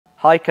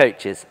Hi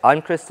coaches,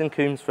 I'm Krysten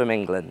Coombs from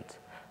England.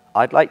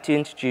 I'd like to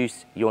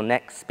introduce your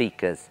next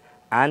speakers,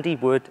 Andy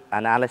Wood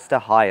and Alistair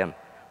Higham,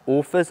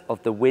 authors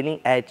of The Winning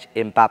Edge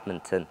in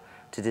Badminton,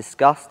 to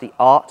discuss the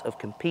art of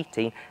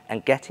competing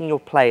and getting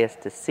your players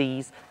to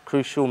seize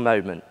crucial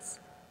moments.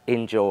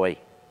 Enjoy.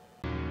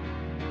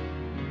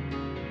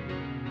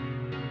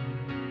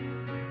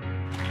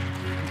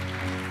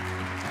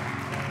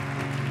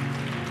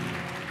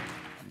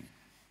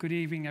 Good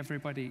evening,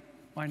 everybody.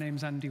 My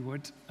name's Andy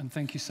Wood, and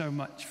thank you so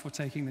much for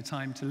taking the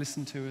time to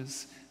listen to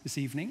us this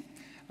evening,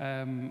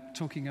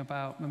 talking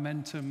about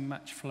momentum,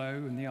 match flow,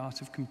 and the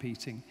art of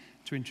competing,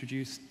 to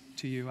introduce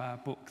to you our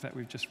book that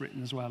we've just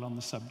written as well on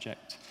the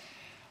subject.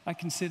 I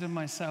consider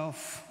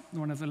myself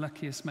one of the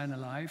luckiest men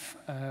alive.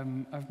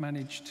 I've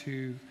managed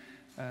to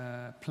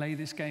play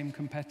this game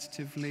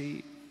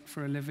competitively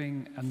for a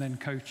living and then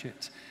coach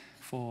it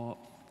for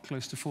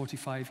close to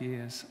 45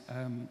 years.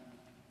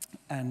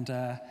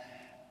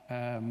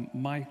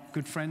 My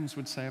good friends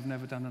would say I've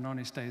never done an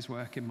honest day's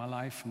work in my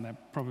life, and they're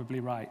probably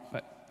right,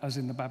 but us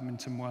in the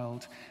badminton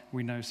world,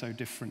 we know so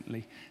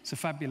differently. It's a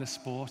fabulous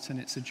sport, and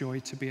it's a joy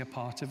to be a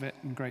part of it,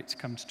 and great to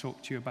come to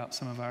talk to you about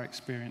some of our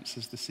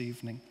experiences this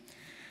evening.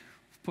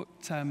 We've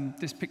put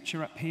this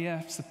picture up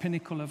here. It's the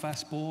pinnacle of our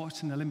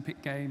sport in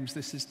Olympic Games.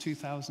 This is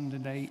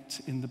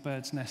 2008 in the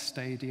Bird's Nest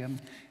Stadium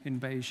in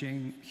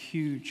Beijing.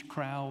 Huge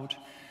crowd.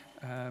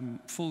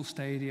 Full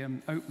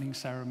stadium, opening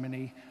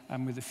ceremony,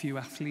 and with a few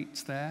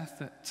athletes there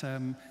that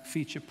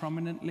feature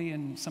prominently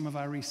in some of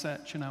our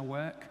research and our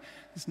work.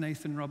 There's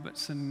Nathan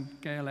Robertson,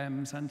 Gail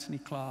Ems, Anthony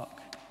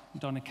Clark,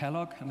 Donna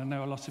Kellogg, and I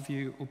know a lot of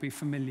you will be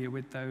familiar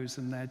with those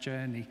and their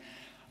journey.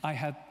 I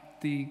had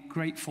the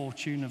great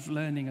fortune of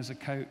learning as a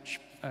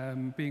coach,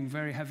 being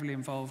very heavily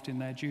involved in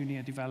their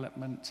junior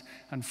development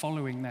and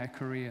following their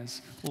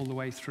careers all the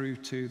way through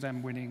to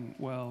them winning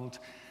world,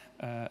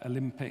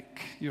 Olympic,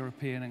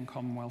 European and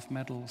Commonwealth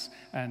medals.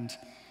 And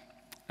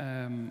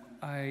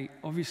I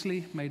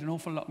obviously made an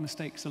awful lot of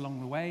mistakes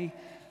along the way,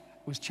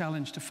 was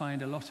challenged to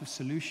find a lot of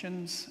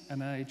solutions,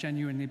 and I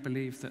genuinely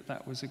believe that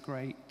that was a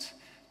great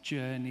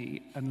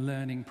journey and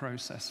learning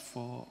process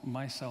for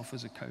myself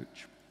as a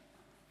coach.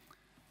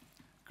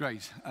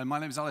 Great. My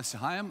name is Alistair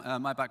Higham.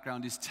 My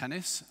background is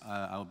tennis.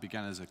 I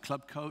began as a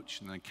club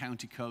coach and then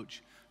county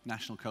coach,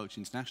 national coach,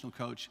 international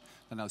coach,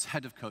 and I was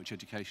head of coach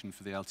education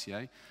for the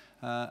LTA.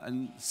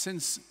 And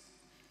since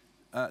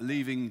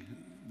leaving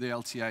the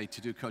LTA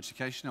to do coach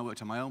education, I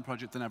worked on my own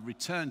project, then I've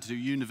returned to do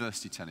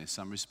university tennis.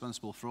 I'm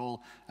responsible for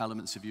all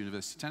elements of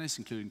university tennis,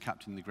 including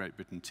captaining the Great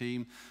Britain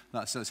team.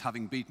 That's us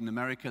having beaten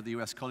America, the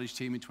US college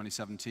team, in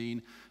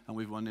 2017, and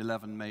we've won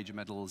 11 major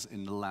medals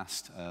in the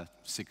last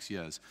 6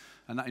 years.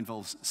 And that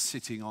involves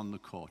sitting on the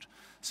court.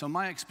 So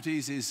my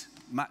expertise is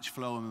match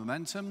flow and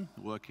momentum,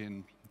 work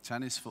in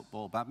tennis,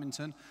 football,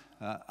 badminton.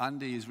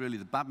 Andy is really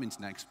the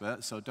badminton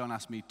expert, so don't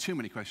ask me too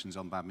many questions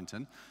on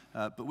badminton.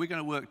 But we're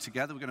going to work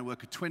together. We're going to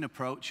work a twin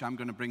approach. I'm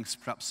going to bring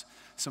perhaps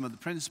some of the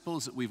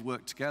principles that we've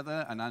worked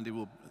together, and Andy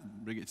will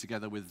bring it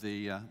together with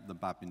the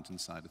badminton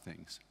side of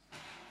things.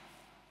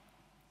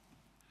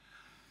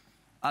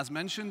 As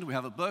mentioned, we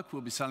have a book.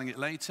 We'll be selling it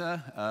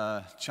later.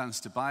 Chance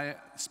to buy it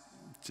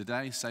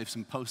today, save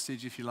some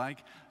postage if you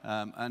like.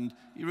 And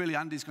really,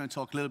 Andy's going to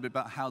talk a little bit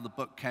about how the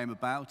book came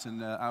about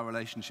and our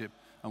relationship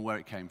and where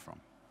it came from.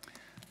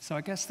 So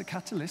I guess the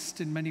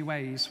catalyst in many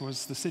ways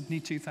was the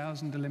Sydney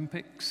 2000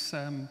 Olympics,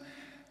 early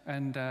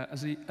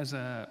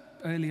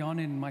on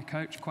in my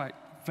coach,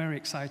 very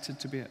excited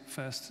to be at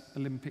first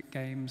Olympic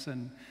Games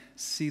and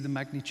see the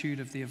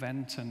magnitude of the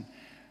event and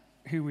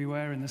who we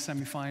were in the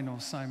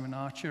semi-finals, Simon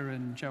Archer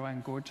and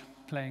Joanne Good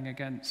playing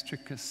against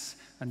Trikus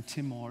and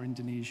Timor,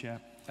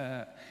 Indonesia.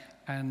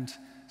 And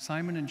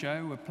Simon and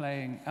Joe were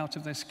playing out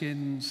of their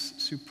skins,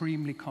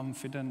 supremely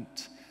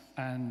confident,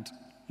 and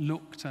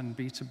looked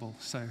unbeatable.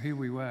 So here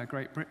we were,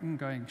 Great Britain,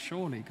 going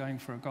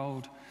for a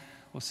gold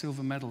or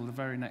silver medal the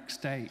very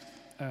next day.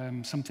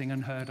 Something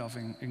unheard of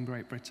in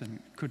Great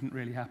Britain. Couldn't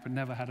really happen,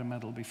 never had a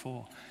medal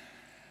before.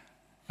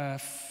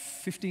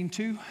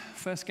 15-2,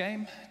 first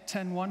game,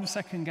 10-1,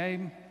 second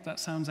game.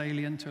 That sounds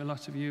alien to a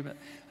lot of you, but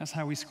that's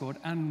how we scored.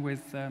 And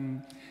with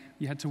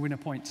you had to win a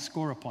point to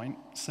score a point,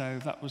 so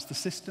that was the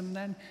system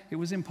then. It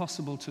was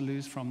impossible to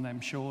lose from them,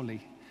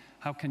 surely.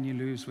 How can you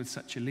lose with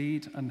such a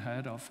lead?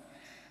 Unheard of.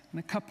 And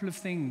a couple of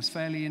things,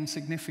 fairly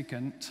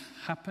insignificant,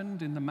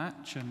 happened in the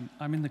match, and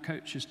I'm in the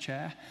coach's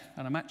chair,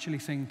 and I'm actually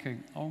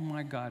thinking, oh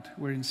my God,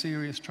 we're in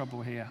serious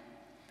trouble here.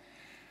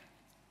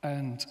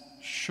 And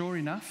sure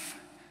enough,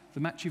 the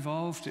match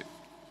evolved, it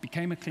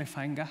became a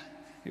cliffhanger,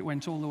 it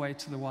went all the way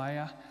to the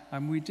wire,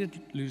 and we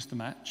did lose the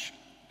match.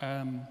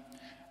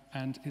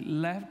 And it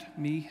left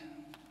me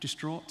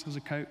distraught as a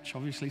coach,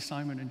 obviously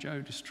Simon and Joe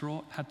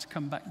distraught, had to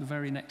come back the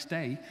very next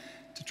day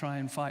to try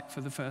and fight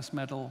for the first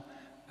medal,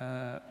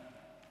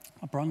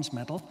 a bronze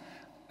medal,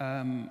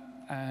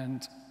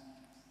 and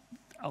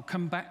I'll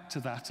come back to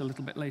that a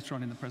little bit later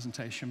on in the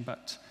presentation,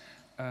 but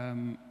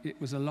it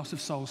was a lot of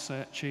soul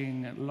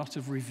searching, a lot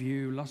of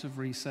review, a lot of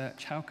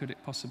research. How could it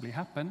possibly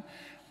happen?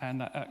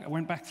 And I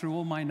went back through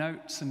all my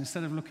notes, and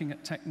instead of looking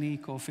at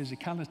technique or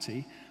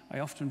physicality, I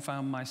often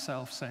found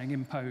myself saying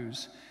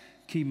impose,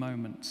 key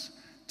moments,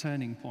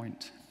 turning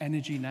point,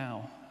 energy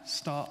now,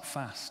 start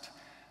fast.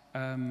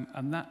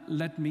 And that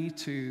led me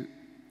to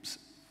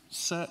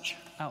search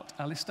out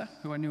Alistair,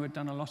 who I knew had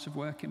done a lot of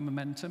work in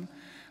momentum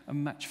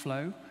and match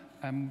flow,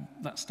 and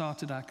that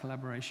started our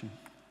collaboration.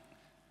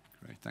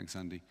 Great, thanks,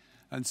 Andy.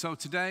 And so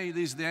today,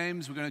 these are the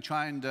aims. We're going to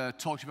try and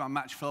talk to you about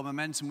match flow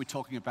momentum. We're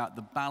talking about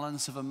the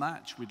balance of a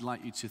match. We'd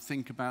like you to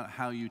think about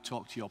how you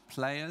talk to your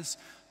players,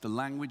 the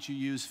language you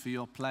use for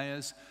your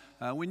players.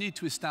 We need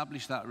to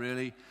establish that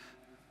really,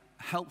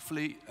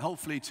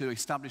 hopefully to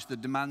establish the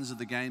demands of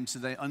the game so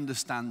they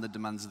understand the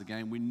demands of the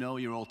game. We know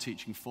you're all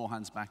teaching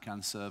forehands,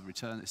 backhand, serve,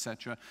 return,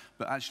 etc.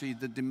 But actually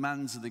the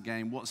demands of the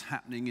game, what's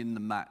happening in the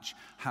match,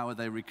 how are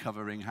they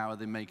recovering, how are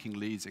they making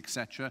leads,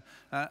 etc.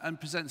 And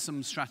present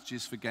some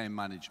strategies for game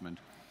management.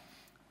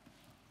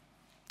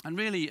 And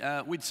really,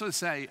 we'd sort of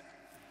say,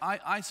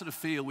 I sort of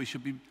feel we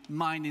should be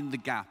minding the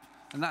gap.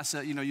 And that's,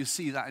 you know, you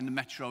see that in the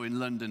metro in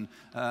London,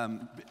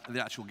 the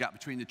actual gap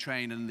between the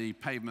train and the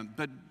pavement.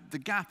 But the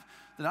gap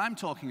that I'm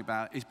talking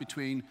about is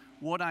between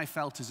what I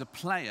felt as a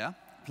player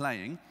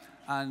playing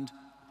and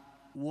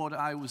what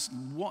I was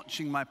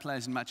watching my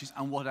players in matches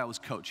and what I was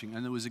coaching.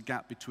 And there was a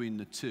gap between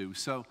the two.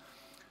 So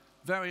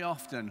very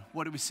often,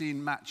 what do we see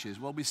in matches?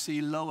 Well, we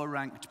see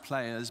lower-ranked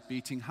players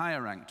beating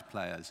higher-ranked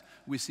players.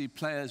 We see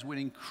players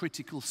winning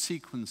critical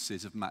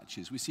sequences of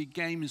matches. We see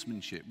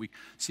gamesmanship. We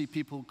see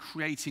people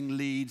creating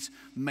leads,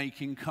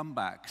 making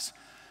comebacks,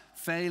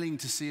 failing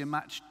to see a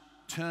match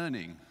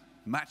turning,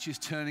 matches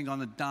turning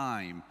on a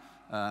dime.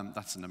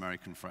 That's an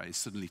American phrase,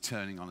 suddenly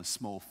turning on a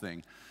small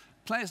thing.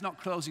 Players not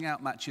closing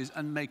out matches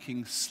and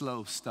making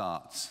slow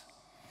starts.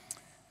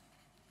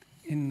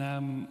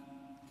 In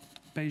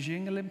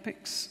Beijing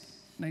Olympics,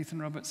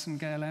 Nathan Roberts and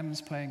Gail Ems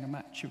playing a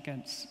match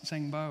against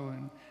Zheng Bo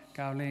and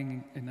Gao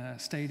Ling in a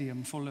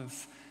stadium full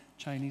of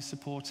Chinese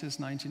supporters,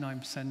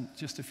 99%,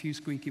 just a few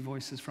squeaky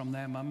voices from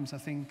their mums, I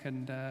think,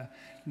 and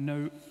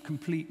no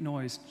complete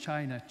noise.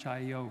 China, Chai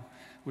Yo,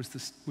 was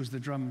the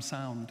drum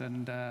sound,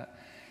 and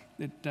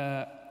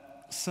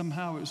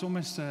somehow it was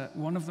almost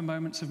one of the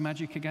moments of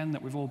magic again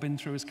that we've all been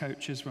through as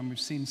coaches when we've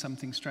seen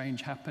something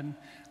strange happen,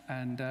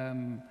 and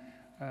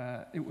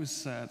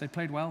they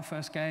played well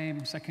first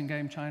game. Second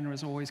game, China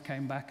as always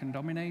came back and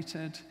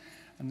dominated,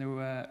 and they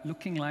were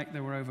looking like they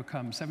were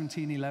overcome.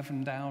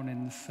 17-11 down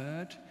in the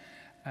third,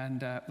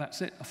 and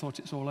that's it. I thought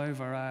it's all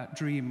over. Our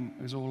dream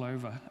was all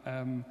over,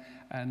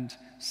 and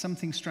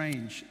something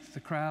strange.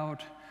 The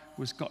crowd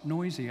got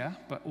noisier,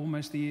 but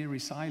almost the eerie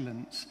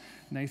silence.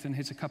 Nathan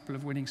hit a couple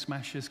of winning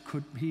smashes.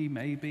 Could he?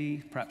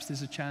 Maybe. Perhaps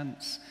there's a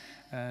chance.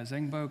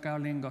 Zheng Bo, Gao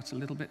Ling got a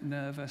little bit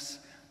nervous,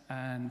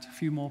 and a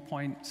few more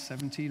points,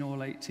 17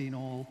 all, 18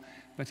 all.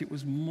 But it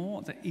was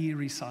more the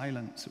eerie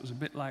silence. It was a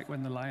bit like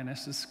when the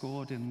Lionesses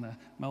scored in the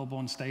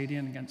Melbourne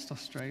Stadium against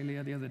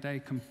Australia the other day,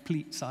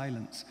 complete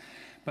silence.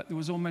 But there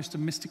was almost a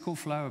mystical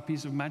flow, a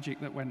piece of magic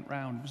that went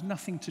round. It was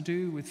nothing to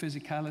do with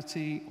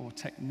physicality or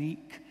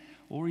technique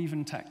or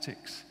even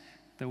tactics.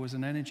 There was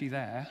an energy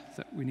there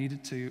that we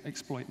needed to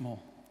exploit more.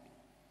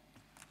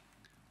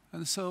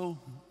 And so,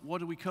 what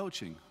are we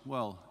coaching?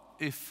 Well,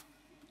 if,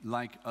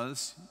 like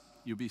us,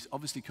 you'll be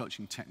obviously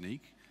coaching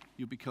technique,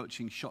 you'll be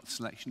coaching shot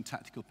selection,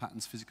 tactical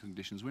patterns, physical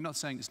conditions. We're not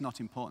saying it's not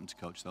important to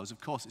coach those. Of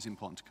course it's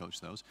important to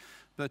coach those.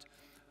 But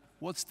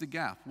what's the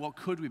gap? What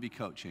could we be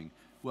coaching?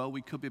 Well,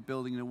 we could be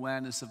building an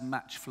awareness of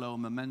match flow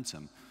and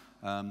momentum.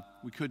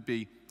 We could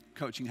be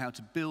coaching how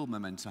to build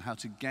momentum, how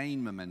to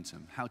gain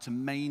momentum, how to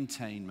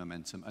maintain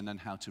momentum, and then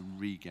how to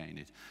regain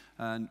it.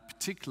 And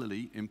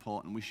particularly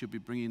important, we should be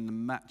bringing the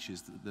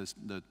matches that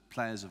the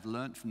players have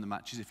learned from the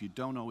matches. If you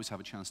don't always have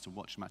a chance to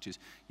watch matches,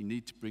 you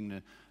need to bring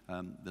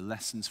the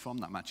lessons from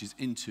that matches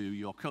into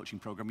your coaching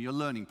program, your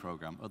learning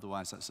program.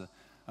 Otherwise, that's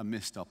a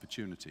missed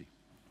opportunity.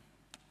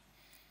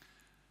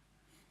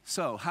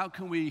 So, how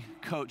can we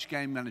coach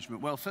game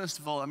management? Well, first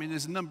of all, I mean,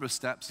 there's a number of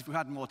steps. If we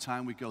had more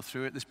time, we'd go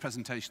through it. This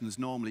presentation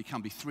normally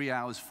can be 3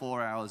 hours,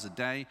 4 hours a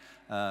day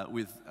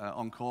with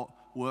on-court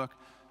work.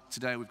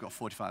 Today, we've got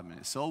 45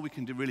 minutes. So all we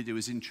can really do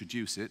is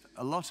introduce it.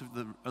 A lot of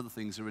the other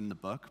things are in the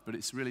book, but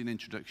it's really an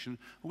introduction.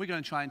 And we're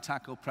going to try and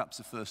tackle perhaps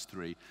the first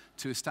three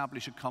to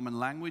establish a common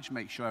language,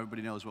 make sure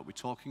everybody knows what we're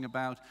talking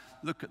about,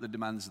 look at the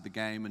demands of the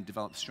game, and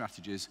develop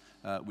strategies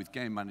with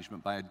game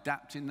management by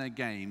adapting their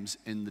games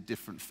in the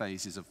different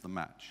phases of the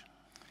match.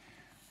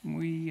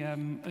 We,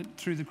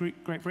 through the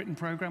Great Britain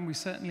program, we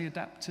certainly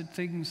adapted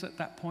things at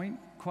that point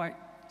quite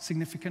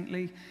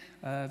significantly.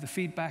 The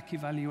feedback,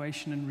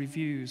 evaluation, and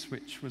reviews,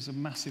 which was a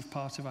massive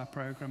part of our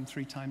program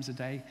 3 times a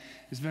day,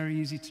 is very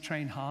easy to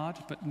train hard,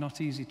 but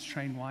not easy to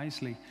train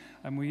wisely.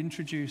 And we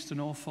introduced an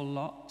awful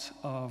lot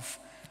of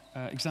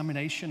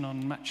examination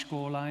on match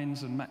score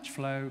lines and match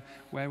flow.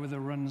 Where were the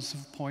runs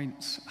of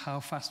points? How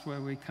fast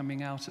were we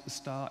coming out at the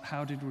start?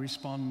 How did we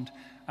respond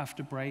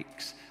after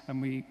breaks?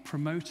 And we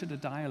promoted a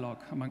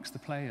dialogue amongst the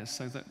players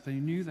so that they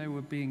knew they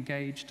would be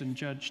engaged and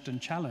judged and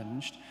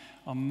challenged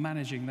on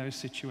managing those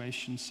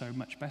situations so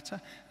much better.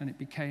 And it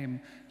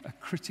became a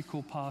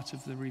critical part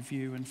of the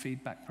review and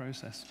feedback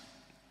process.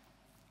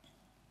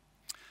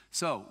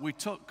 So we're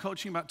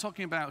talking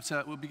about,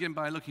 we'll begin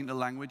by looking at the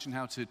language and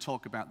how to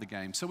talk about the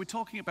game. So we're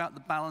talking about the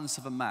balance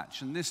of a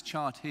match. And this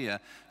chart here,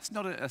 it's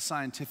not a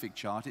scientific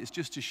chart. It's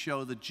just to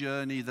show the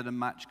journey that a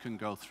match can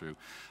go through.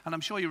 And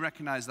I'm sure you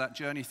recognize that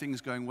journey, things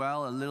going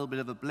well, a little bit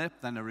of a blip,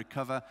 then a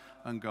recover,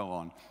 and go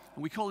on.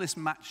 And we call this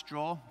match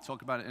draw. We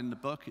talk about it in the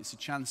book. It's a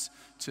chance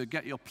to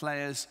get your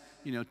players,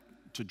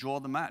 to draw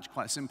the match,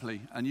 quite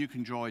simply, and you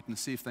can draw it and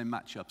see if they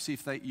match up, see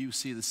if you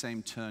see the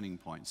same turning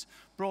points.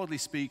 Broadly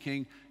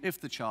speaking, if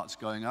the chart's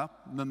going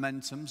up,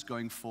 momentum's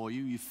going for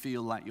you, you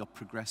feel like you're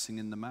progressing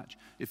in the match.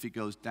 If it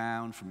goes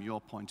down from your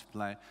point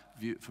of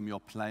view, from your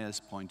player's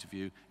point of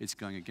view, it's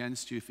going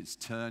against you. If it's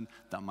turn,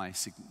 that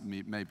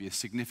may be a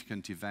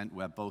significant event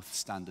where both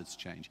standards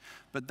change.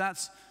 But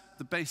that's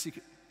the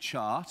basic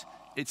chart.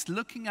 It's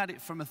looking at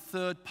it from a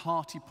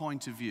third-party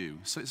point of view.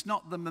 So it's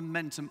not the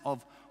momentum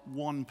of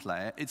one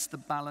player, it's the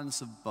balance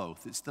of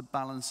both. It's the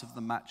balance of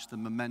the match, the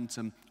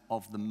momentum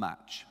of the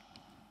match.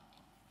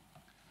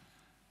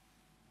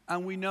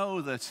 And we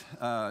know that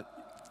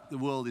the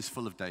world is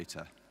full of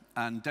data,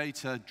 and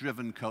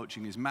data-driven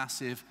coaching is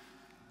massive.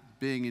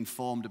 Being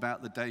informed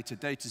about the data.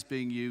 Data's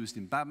being used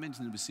in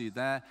badminton, we see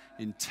there.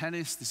 In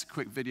tennis, this is a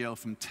quick video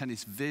from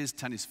Tennis Viz.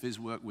 Tennis Viz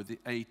work with the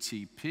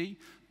ATP,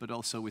 but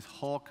also with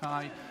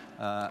Hawkeye,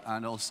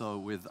 and also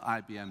with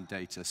IBM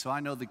data. So I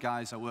know the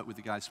guys, I work with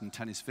the guys from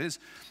Tennis Viz.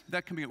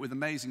 They're coming up with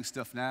amazing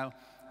stuff now.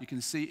 You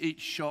can see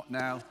each shot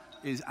now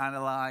is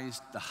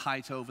analyzed, the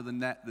height over the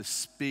net, the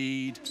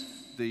speed,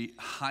 the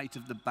height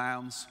of the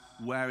bounce,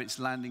 where it's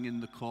landing in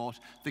the court.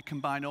 They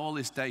combine all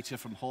this data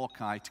from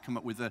Hawkeye to come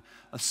up with a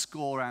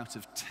score out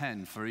of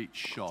 10 for each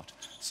shot.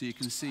 So you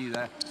can see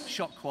there,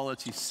 shot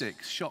quality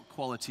 6, shot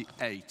quality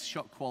 8,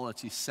 shot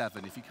quality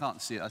 7. If you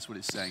can't see it, that's what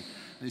it's saying.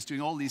 And it's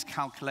doing all these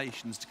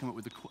calculations to come up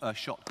with the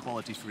shot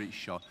quality for each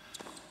shot.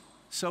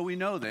 So we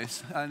know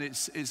this, and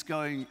it's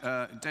going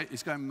mad.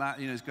 It's going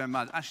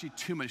mad. Actually,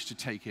 too much to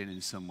take in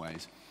some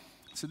ways.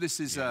 So this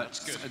is a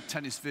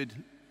Tennis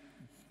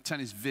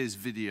Viz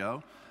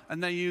video,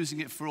 and they're using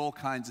it for all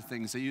kinds of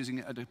things. They're using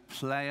it at a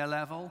player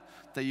level.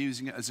 They're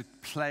using it as a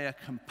player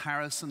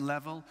comparison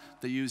level.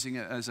 They're using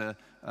it as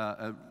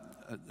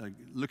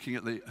looking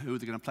at who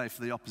they're going to play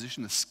for the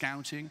opposition, the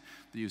scouting.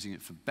 They're using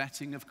it for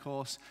betting, of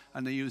course,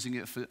 and they're using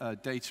it for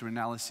data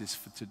analysis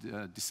to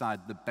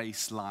decide the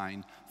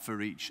baseline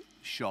for each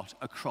shot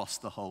across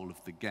the whole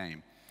of the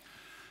game.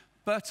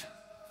 But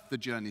the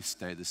journeys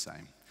stay the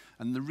same.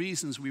 And the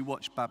reasons we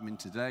watch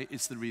badminton today,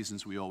 it's the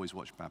reasons we always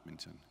watch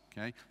badminton.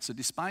 Okay? So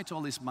despite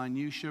all this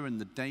minutiae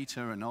and the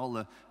data and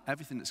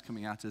everything that's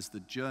coming at us, the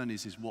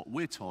journeys is what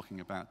we're talking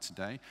about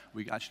today.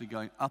 We're actually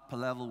going up a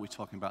level. We're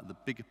talking about the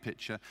bigger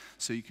picture,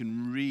 so you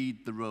can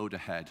read the road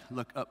ahead.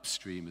 Look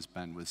upstream, as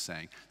Ben was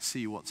saying.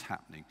 See what's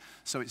happening.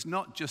 So it's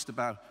not just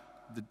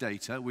about the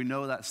data. We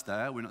know that's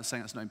there. We're not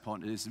saying that's not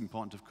important. It is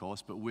important, of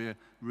course, but we're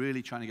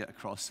really trying to get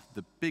across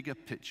the bigger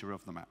picture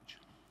of the match.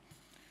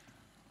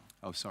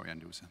 Oh, sorry,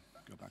 Andy,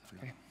 go back for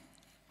you. Okay.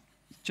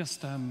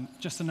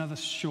 Just another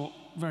short,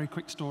 very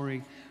quick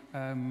story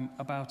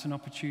about an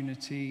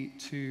opportunity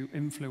to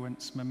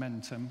influence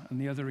momentum, and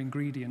the other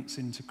ingredients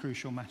into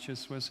crucial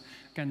matches was,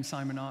 again,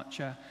 Simon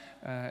Archer,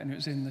 and it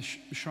was in the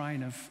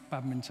shrine of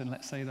badminton,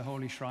 let's say the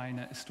holy shrine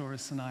at Istora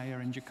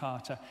Senayan in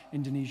Jakarta,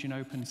 Indonesian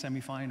Open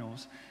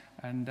semi-finals.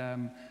 And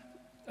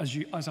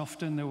as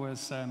often, there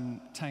was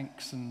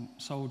tanks and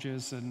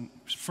soldiers and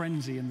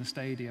frenzy in the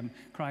stadium,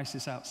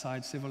 crisis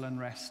outside, civil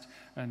unrest,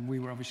 and we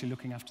were obviously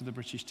looking after the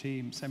British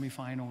team.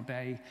 Semi-final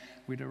day,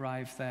 we'd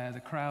arrived there. The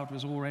crowd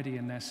was already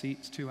in their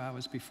seats 2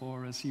 hours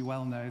before. As you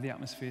well know, the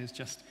atmosphere is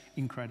just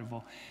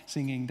incredible.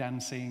 Singing,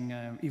 dancing,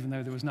 even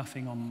though there was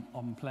nothing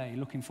on play.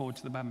 Looking forward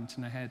to the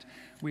badminton ahead.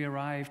 We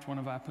arrived, one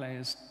of our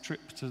players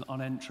tripped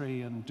on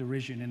entry and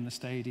derision in the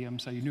stadium,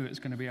 so you knew it was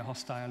going to be a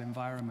hostile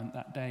environment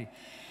that day.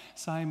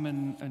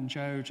 Simon and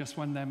Joe just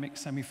won their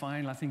mixed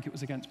semi-final. I think it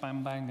was against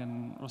Bambang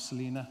and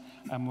Rosalina,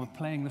 and were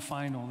playing the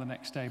final the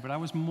next day. But I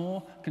was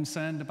more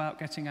concerned about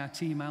getting our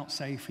team out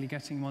safely,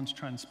 getting them onto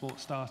transport,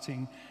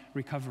 starting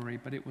recovery.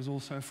 But it was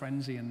also a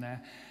frenzy in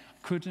there.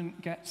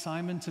 Couldn't get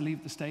Simon to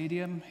leave the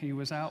stadium. He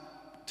was out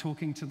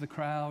talking to the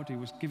crowd. He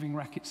was giving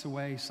rackets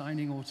away,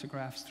 signing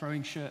autographs,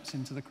 throwing shirts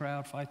into the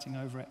crowd, fighting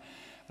over it.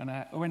 And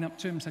I went up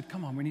to him and said,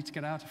 "Come on, we need to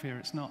get out of here.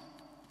 It's not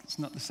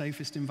the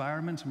safest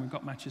environment, and we've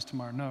got matches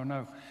tomorrow."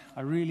 No,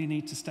 I really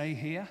need to stay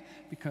here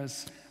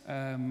because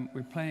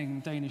we're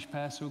playing Danish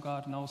pair,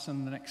 Sugard and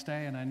Olsen, the next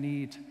day, and I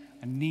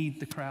need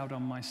the crowd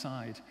on my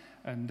side.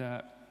 And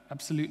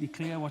absolutely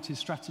clear what his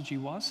strategy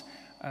was.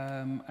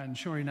 And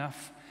sure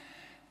enough,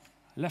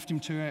 Left him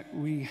to it.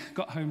 We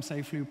got home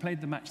safely. We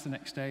played the match the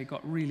next day,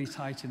 got really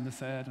tight in the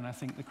third, and I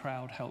think the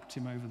crowd helped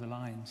him over the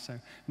line. So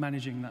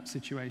managing that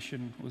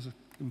situation was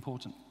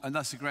important. And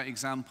that's a great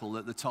example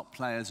that the top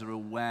players are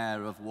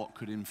aware of what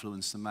could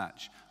influence the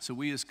match. So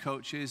we as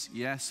coaches,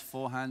 yes,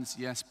 forehands,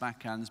 yes,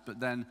 backhands, but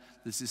then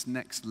there's this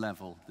next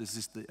level. There's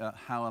this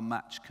how a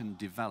match can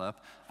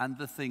develop and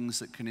the things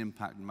that can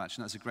impact the match.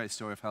 And that's a great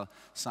story of how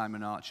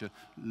Simon Archer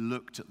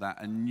looked at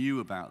that and knew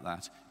about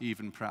that,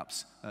 even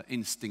perhaps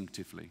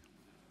instinctively.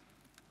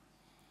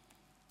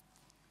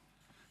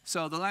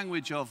 So the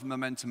language of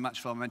momentum, match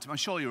for momentum, I'm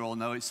sure you all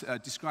know, it's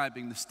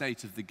describing the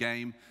state of the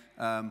game.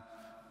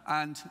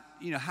 And,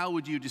 you know, how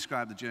would you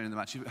describe the journey of the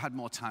match? If we had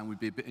more time, we'd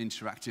be a bit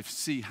interactive,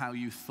 see how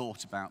you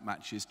thought about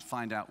matches, to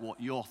find out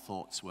what your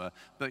thoughts were.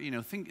 But, you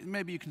know,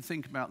 maybe you can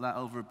think about that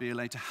over a beer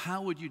later.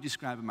 How would you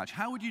describe a match?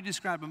 How would you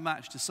describe a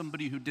match to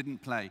somebody who didn't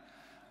play?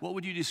 What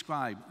would you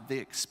describe the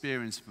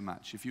experience of a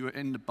match? If you were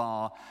in the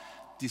bar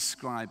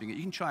describing it,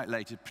 you can try it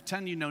later.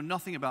 Pretend you know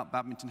nothing about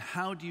badminton.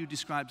 How do you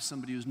describe to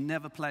somebody who's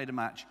never played a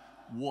match,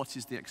 what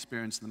is the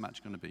experience of the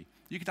match going to be?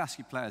 You could ask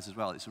your players as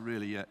well. It's a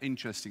really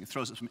interesting, it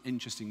throws up some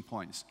interesting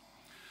points.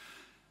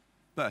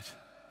 But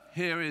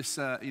here is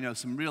you know,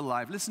 some real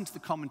live. Listen to the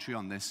commentary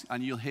on this,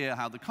 and you'll hear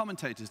how the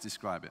commentators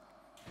describe it.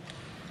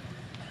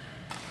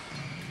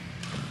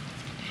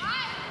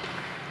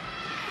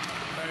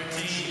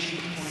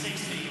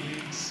 16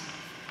 weeks.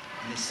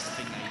 And this, I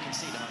think, now you can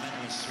see the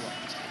momentum has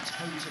swapped. It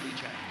totally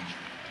changed.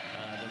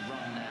 The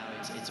run now,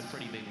 it's a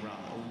pretty big run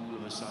all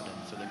of a sudden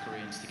for the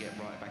Koreans to get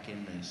right back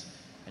in this.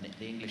 And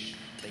the English,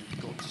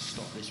 they've got to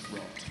stop this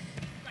rot.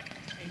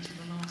 8 of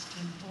the last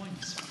 10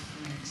 points for the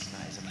Koreans.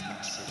 That is a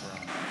massive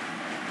run.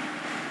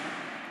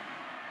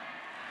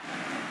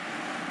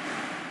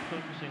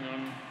 Focusing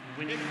on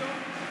winning the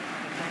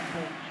front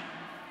court.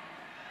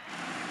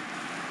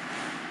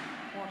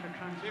 What a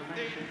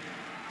transformation.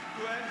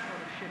 What a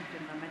shift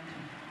in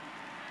momentum.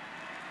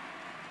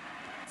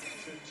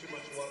 Too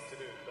much work to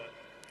do, but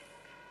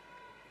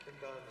I think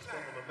there's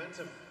got the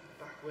momentum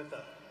back with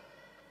that.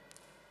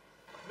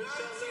 What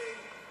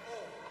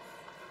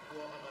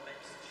a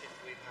momentum shift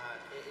we've had.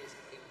 It is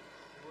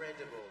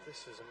incredible.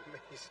 This is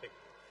amazing.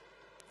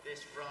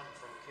 This run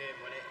from Kim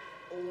when it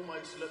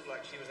almost looked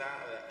like she was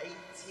out of it.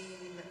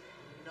 18-9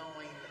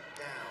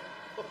 down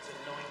to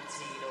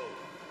 19-all.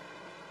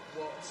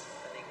 What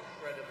an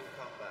incredible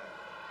comeback.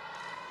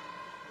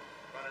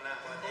 Running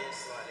out like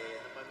this slightly,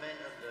 and the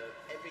momentum,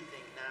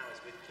 everything now is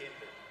with Kim,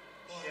 but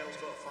Shell's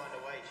got to find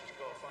a way. She's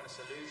got to find a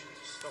solution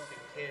to stopping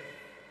Kim.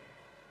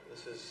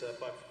 This is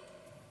by...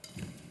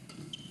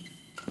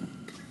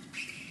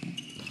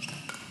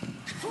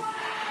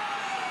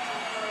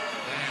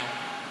 Now,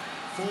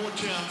 four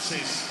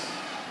chances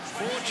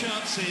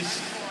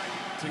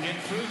to get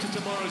through to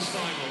tomorrow's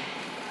final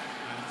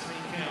and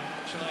take out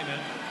China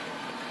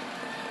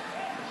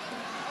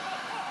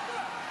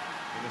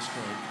with a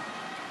stroke.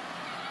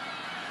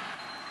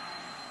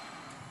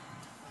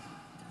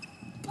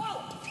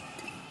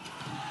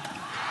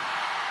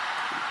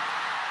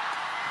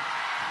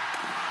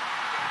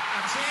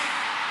 That's it.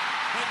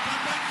 They've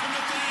come back from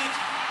the dead.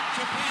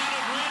 Japan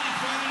have really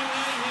thrown it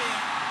away here.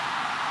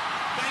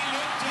 They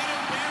look dead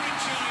and buried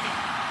China.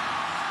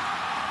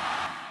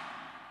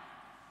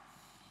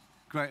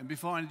 Great, and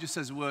before I just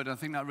says a word, I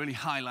think that really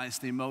highlights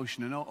the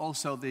emotion and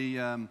also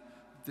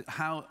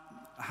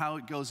how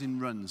it goes in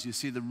runs. You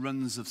see the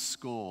runs of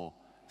score.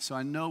 So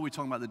I know we're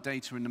talking about the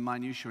data and the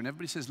minutiae, and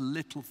everybody says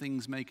little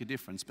things make a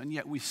difference, but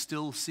yet we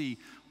still see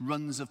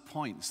runs of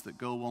points that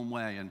go one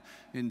way. And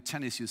in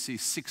tennis, you see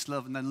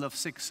 6-love and then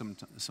love-6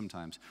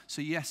 sometimes.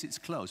 So yes, it's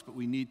close, but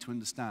we need to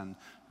understand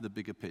the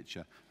bigger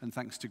picture. And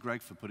thanks to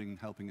Greg for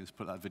helping us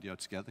put that video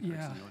together.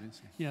 Yeah, in the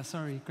audience. Yeah,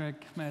 sorry, Greg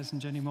Mayers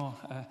and Jenny Moore.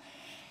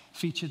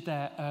 Featured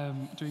there,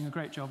 doing a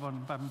great job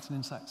on Badminton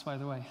Insights, by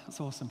the way. That's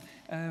awesome.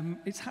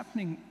 It's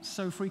happening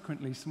so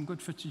frequently. Some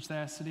good footage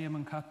there,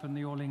 Sadiaman Cup and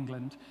the All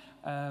England.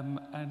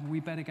 And we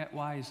better get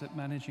wise at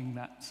managing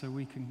that so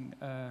we can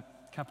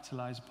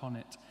capitalise upon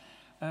it.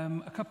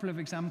 A couple of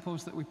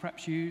examples that we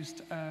perhaps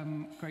used.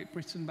 Great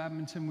Britain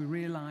Badminton, we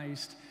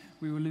realised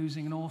we were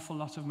losing an awful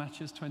lot of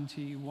matches,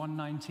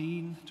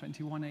 21-19,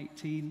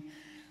 21-18.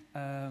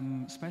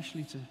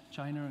 Especially to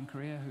China and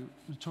Korea, who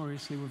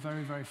notoriously were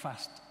very, very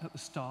fast at the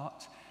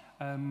start.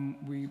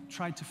 We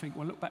tried to think,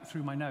 well, look back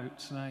through my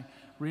notes, and I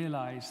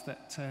realized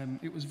that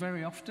it was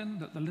very often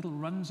that the little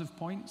runs of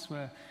points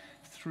were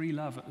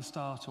 3-love at the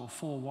start, or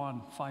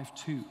 4-1,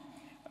 5-2.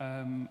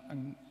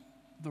 And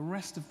the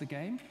rest of the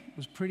game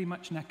was pretty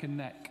much neck and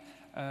neck.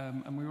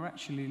 And we were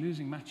actually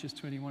losing matches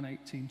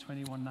 21-18,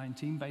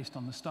 21-19 based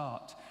on the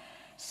start.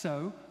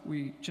 So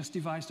we just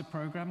devised a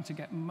program to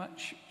get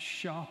much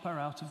sharper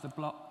out of the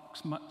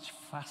blocks, much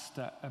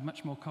faster, a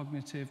much more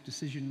cognitive,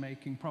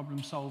 decision-making,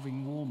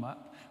 problem-solving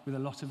warm-up with a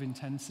lot of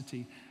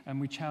intensity. And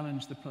we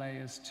challenged the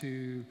players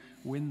to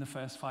win the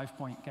first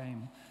 5-point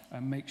game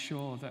and make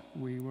sure that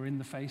we were in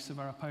the face of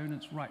our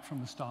opponents right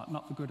from the start,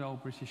 not the good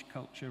old British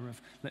culture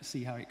of let's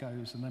see how it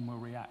goes and then we'll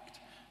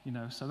react. You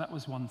know, so that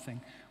was one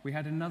thing. We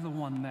had another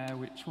one there,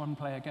 which one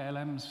player, Gail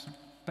Ems,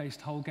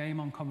 based whole game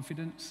on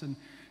confidence, and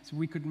so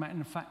we could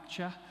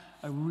manufacture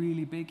a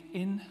really big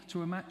in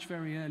to a match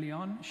very early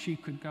on. She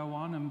could go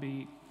on and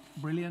be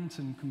brilliant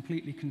and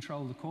completely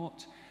control the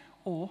court,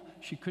 or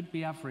she could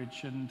be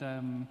average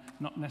and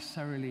not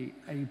necessarily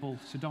able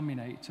to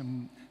dominate,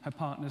 and her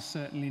partners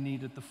certainly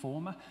needed the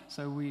former.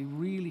 So we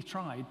really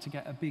tried to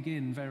get a big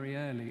in very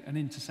early, an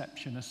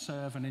interception, a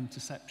serve and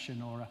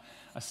interception, or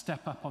a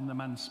step up on the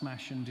man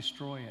smash and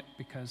destroy it,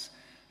 because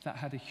that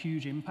had a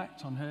huge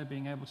impact on her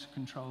being able to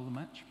control the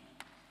match.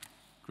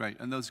 Great,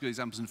 and those are good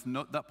examples, and from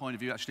that point of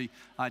view, actually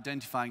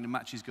identifying the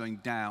matches going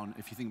down,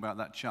 if you think about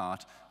that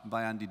chart, and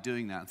by Andy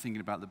doing that and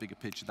thinking about the bigger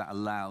picture, that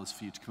allows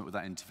for you to come up with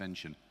that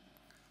intervention.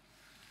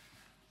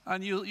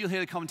 And you'll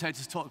hear the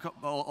commentators talk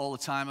all the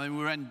time. I mean,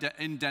 we're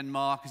in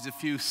Denmark. There's a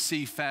few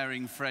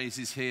seafaring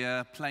phrases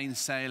here. Plain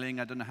sailing.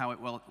 I don't know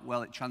how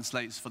well it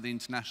translates for the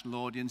international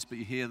audience, but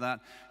you hear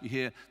that. You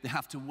hear they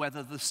have to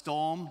weather the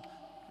storm.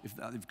 If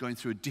they're going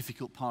through a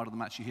difficult part of the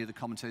match, you hear the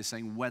commentators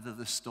saying, weather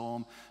the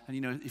storm. And,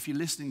 you know, if you're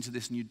listening to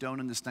this and you don't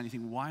understand, you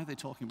think, why are they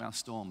talking about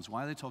storms?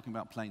 Why are they talking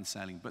about plain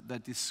sailing? But they're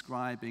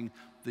describing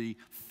the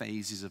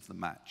phases of the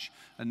match.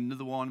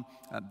 Another one,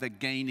 they're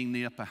gaining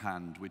the upper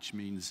hand, which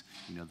means,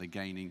 you know, they're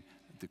gaining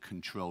the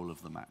control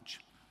of the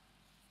match.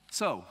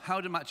 So, how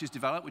do matches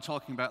develop? We're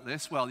talking about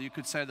this. Well, you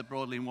could say that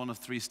broadly in one of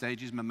three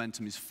stages.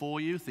 Momentum is for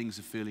you, things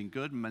are feeling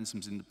good,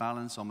 momentum's in the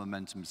balance, or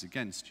momentum is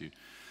against you.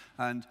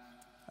 And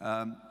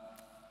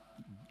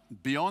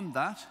beyond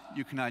that,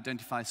 you can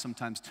identify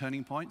sometimes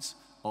turning points,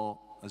 or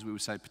as we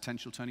would say,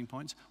 potential turning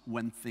points,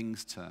 when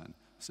things turn.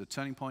 So a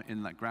turning point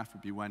in that graph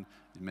would be when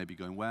it may be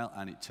going well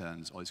and it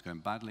turns, or it's going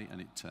badly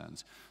and it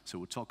turns. So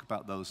we'll talk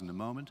about those in a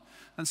moment.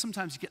 And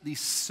sometimes you get these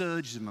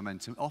surges of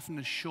momentum, often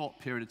a short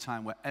period of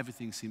time where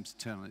everything seems to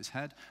turn on its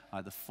head,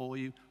 either for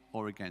you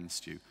or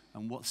against you.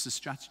 And what's the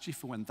strategy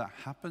for when that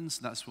happens?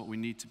 That's what we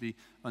need to be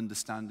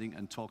understanding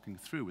and talking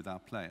through with our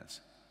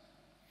players.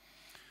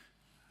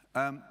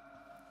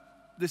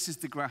 This is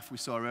the graph we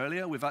saw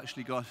earlier. We've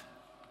actually got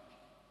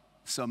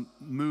some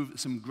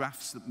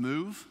graphs that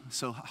move.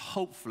 So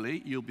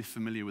hopefully you'll be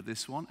familiar with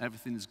this one.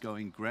 Everything's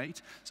going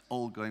great. It's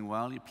all going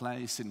well. You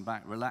play, sitting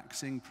back,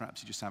 relaxing.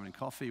 Perhaps you're just having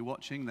coffee,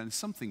 watching. Then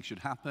something should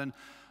happen.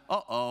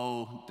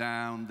 Uh-oh,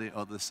 down the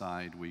other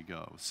side we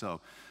go.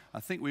 So I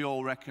think we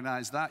all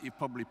recognize that. You've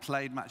probably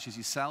played matches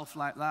yourself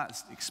like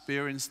that,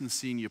 experienced and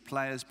seen your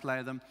players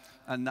play them.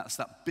 And that's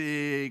that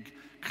big,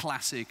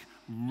 classic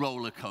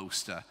roller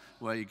coaster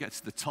where you get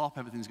to the top,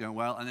 everything's going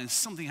well, and then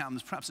something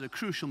happens, perhaps at a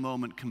crucial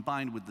moment,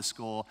 combined with the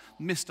score,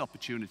 missed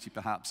opportunity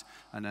perhaps,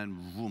 and then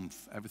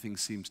whoomph, everything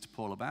seems to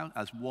fall about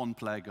as one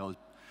player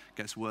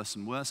gets worse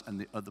and worse,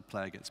 and the other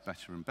player gets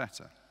better and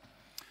better.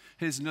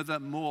 Here's another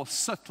more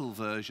subtle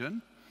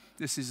version.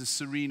 This is a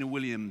Serena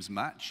Williams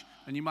match,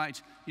 and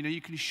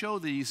you can show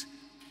these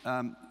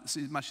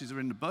matches are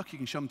in the book. You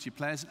can show them to your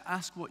players and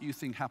ask what you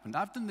think happened.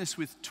 I've done this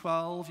with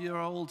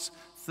 12-year-olds,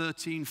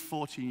 13,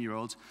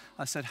 14-year-olds.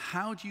 I said,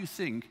 how do you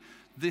think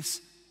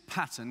this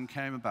pattern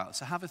came about?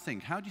 So have a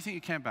think. How do you think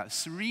it came about?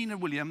 Serena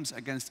Williams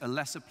against a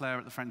lesser player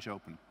at the French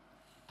Open.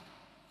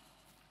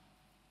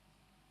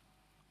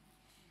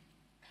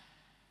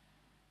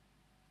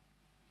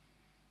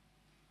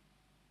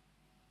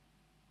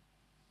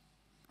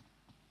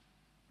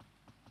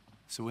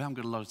 So we haven't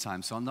got a lot of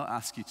time, so I'll not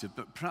ask you to,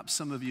 but perhaps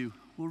some of you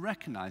will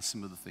recognize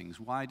some of the things.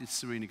 Why did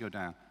Serena go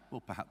down?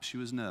 Well, perhaps she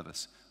was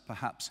nervous.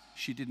 Perhaps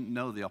she didn't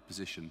know the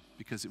opposition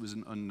because it was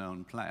an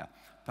unknown player.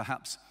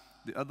 Perhaps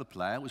the other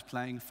player was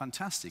playing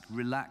fantastic,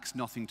 relaxed,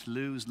 nothing to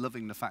lose,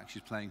 loving the fact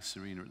she's playing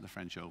Serena at the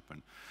French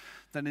Open.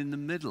 Then in the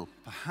middle,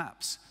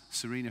 perhaps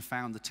Serena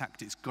found the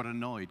tactics, got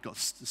annoyed, got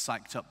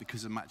psyched up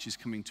because the match is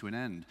coming to an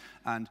end.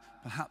 And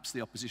perhaps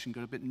the opposition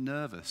got a bit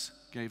nervous,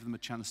 gave them a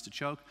chance to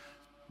choke,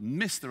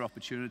 missed their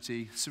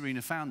opportunity.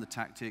 Serena found the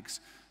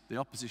tactics. The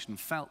opposition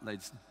felt they'd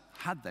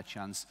had their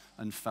chance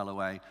and fell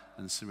away,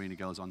 and Serena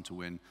goes on to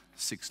win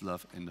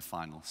 6-love in the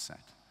final set.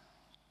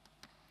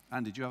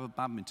 And did you have a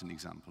badminton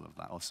example of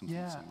that or something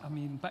similar? I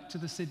mean, back to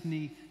the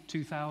Sydney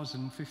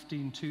 2000,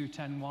 15-2,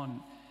 10-1,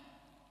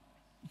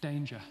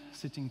 danger,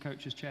 sitting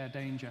coach's chair,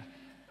 danger.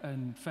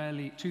 And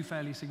two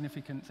fairly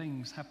significant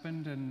things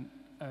happened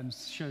and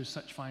shows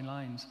such fine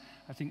lines.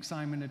 I think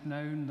Simon had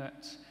known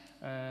that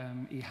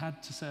he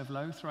had to serve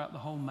low throughout the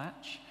whole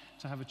match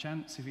to have a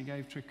chance. If he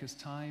gave Trickers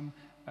time,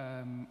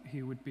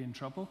 he would be in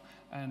trouble.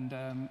 And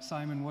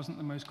Simon wasn't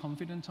the most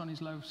confident on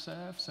his low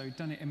serve, so he'd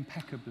done it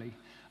impeccably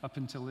up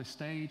until this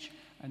stage.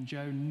 And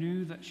Jo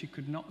knew that she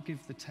could not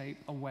give the tape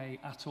away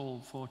at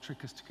all for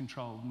Trickers to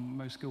control.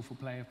 Most skillful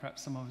player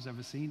perhaps some of us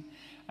ever seen.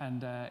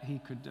 And he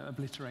could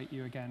obliterate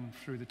you again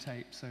through the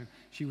tape. So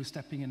she was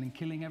stepping in and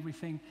killing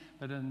everything.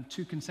 But on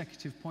 2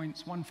 consecutive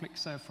points, 1 flick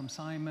serve from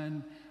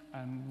Simon,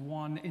 and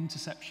 1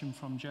 interception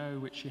from Jo,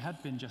 which she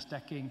had been just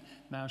decking.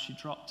 Now she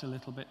dropped a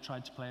little bit,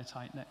 tried to play a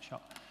tight net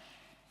shot.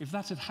 If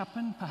that had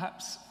happened,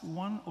 perhaps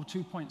 1 or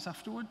 2 points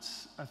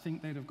afterwards, I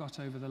think they'd have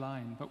got over the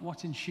line. But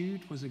what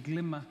ensued was a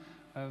glimmer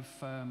of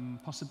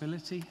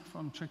possibility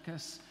from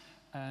Trickers,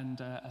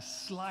 and a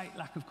slight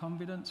lack of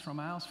confidence from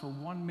ours for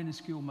one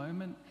minuscule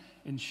moment,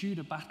 ensued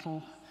a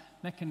battle,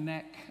 neck and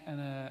neck,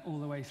 and all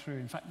the way through.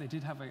 In fact, they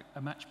did have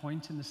a match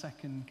point in the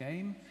second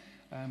game,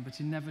 but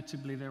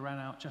inevitably they ran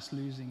out just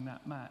losing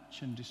that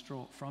match and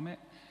distraught from it.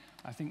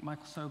 I think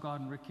Michael Sogard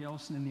and Ricky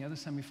Olsen in the other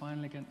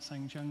semi-final against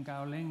Zhangjiang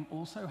Gaoling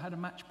also had a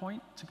match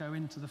point to go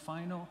into the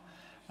final.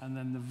 And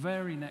then the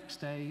very next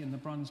day in the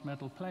bronze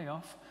medal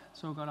playoff,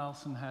 Sogard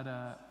Olsen had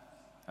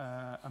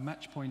a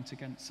match point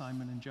against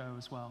Simon and Joe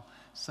as well.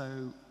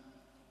 So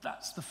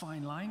that's the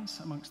fine lines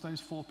amongst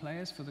those 4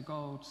 players for the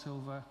gold,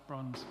 silver,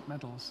 bronze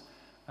medals.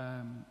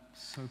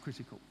 So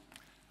critical.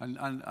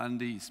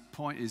 And the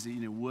point is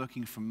that,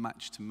 working from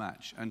match to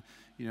match. And,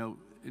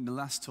 in the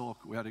last talk,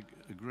 we had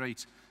a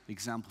great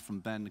example from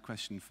Ben, the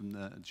question from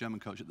the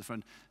German coach at the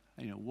front.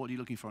 What are you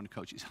looking for in a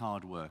coach? It's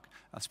hard work.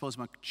 I suppose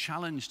my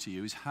challenge to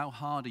you is how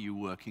hard are you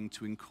working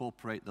to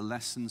incorporate the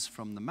lessons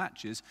from the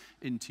matches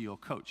into your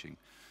coaching?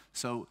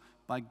 So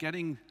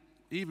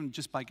even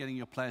just by getting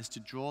your players to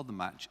draw the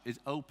match, it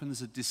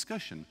opens a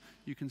discussion.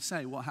 You can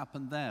say, what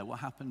happened there? What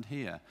happened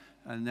here?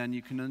 And then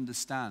you can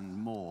understand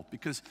more.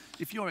 Because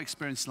if your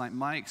experience is like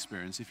my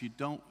experience, if you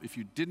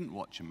didn't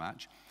watch a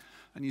match,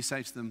 and you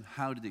say to them,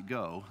 how did it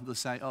go? They'll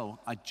say, oh,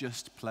 I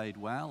just played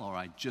well, or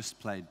I just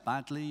played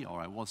badly, or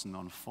I wasn't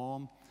on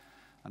form.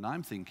 And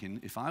I'm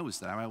thinking, if I was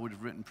there, I would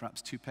have written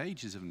perhaps 2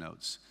 pages of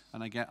notes.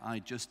 And I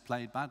just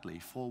played badly,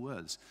 4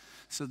 words.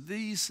 So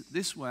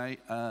this way,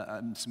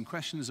 and some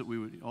questions that we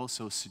would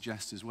also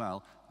suggest as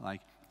well,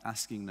 like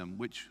asking them,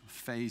 which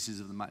phases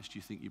of the match do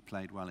you think you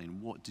played well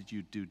in? What did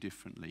you do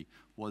differently?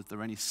 Was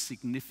there any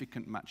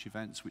significant match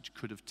events which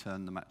could have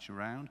turned the match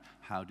around?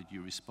 How did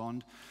you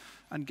respond?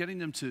 And getting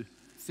them to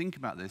think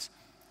about this,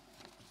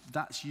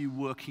 that's you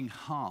working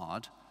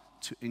hard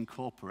to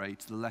incorporate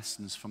the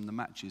lessons from the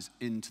matches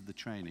into the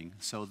training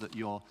so that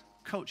your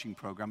coaching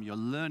program, your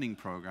learning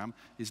program,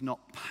 is not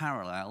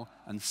parallel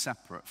and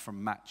separate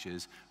from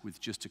matches with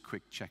just a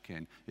quick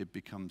check-in. It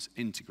becomes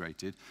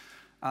integrated,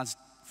 as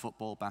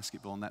football,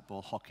 basketball,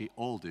 netball, hockey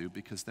all do,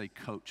 because they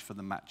coach for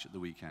the match at the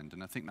weekend.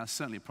 And I think that's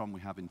certainly a problem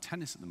we have in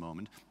tennis at the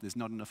moment. There's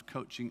not enough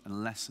coaching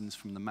and lessons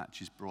from the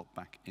matches brought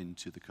back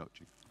into the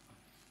coaching.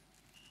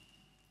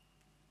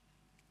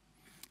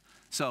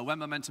 So when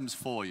momentum's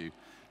for you,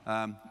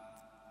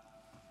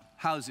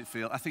 how does it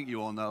feel? I think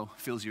you all know.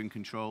 Feels you're in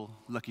control.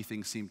 Lucky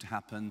things seem to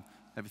happen.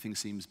 Everything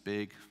seems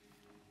big.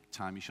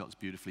 Time your shots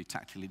beautifully.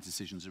 Tactically,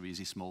 decisions are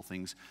easy. Small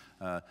things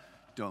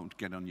don't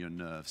get on your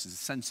nerves. There's a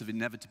sense of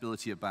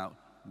inevitability about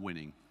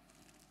winning.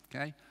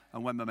 Okay?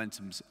 And when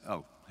momentum's,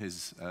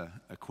 here's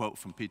a quote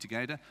from Peter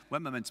Gader.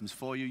 When momentum's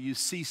for you, you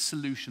see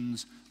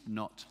solutions,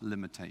 not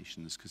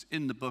limitations. Because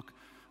in the book,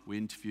 we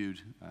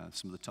interviewed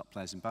some of the top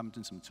players in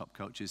badminton, some of the top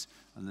coaches,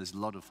 and there's a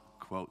lot of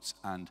quotes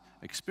and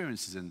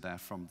experiences in there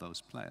from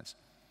those players.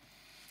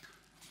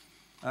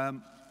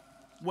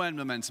 When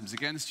momentum's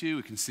against you,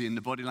 we can see in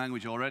the body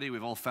language already,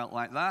 we've all felt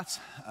like that.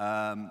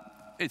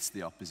 It's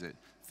the opposite.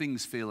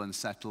 Things feel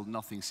unsettled,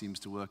 nothing seems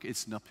to work.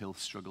 It's an uphill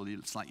struggle.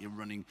 It's like you're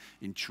running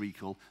in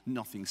treacle,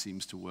 nothing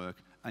seems to work,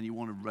 and you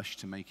want to rush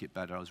to make it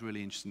better. I was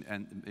really interested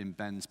in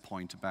Ben's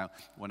point about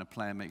when a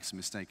player makes a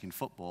mistake in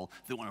football,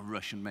 they want to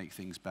rush and make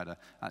things better.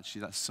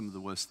 Actually, that's some of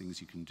the worst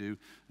things you can do,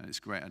 and it's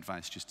great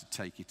advice just to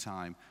take your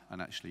time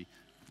and actually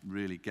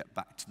really get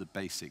back to the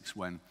basics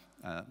when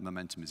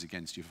momentum is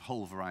against you for a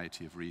whole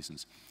variety of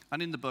reasons.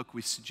 And in the book,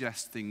 we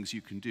suggest things you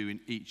can do in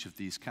each of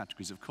these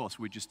categories. Of course,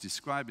 we're just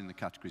describing the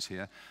categories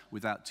here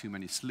without too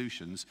many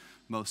solutions.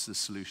 Most of the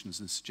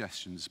solutions and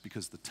suggestions,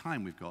 because of the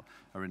time we've got,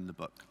 are in the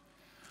book.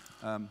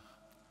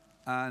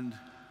 And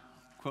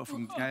quote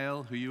from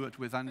Gail, who you worked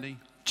with, Andy.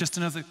 Just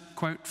another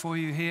quote for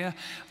you here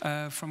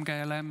from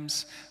Gail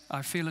Ems.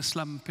 I feel a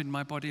slump in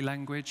my body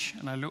language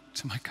and I look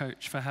to my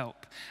coach for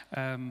help.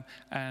 And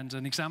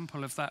an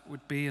example of that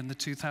would be in the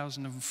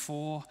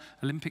 2004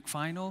 Olympic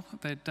final.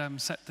 They'd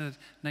set the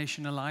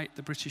nation alight,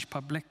 the British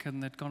public,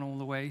 and they'd gone all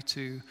the way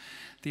to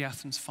the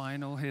Athens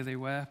final. Here they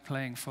were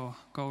playing for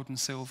gold and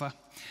silver.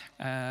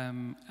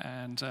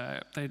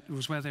 It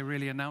was where they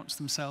really announced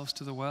themselves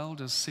to the world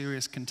as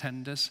serious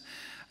contenders.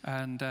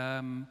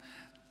 And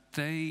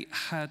they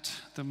had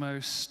the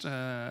most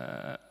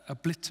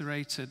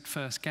obliterated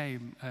first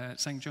game.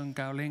 Zhangjiang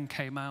Gaoling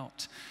came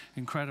out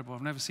incredible.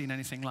 I've never seen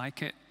anything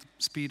like it.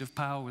 The speed of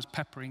power was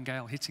peppering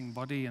Gail, hitting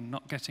body and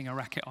not getting a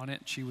racket on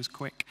it. She was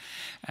quick.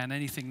 And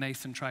anything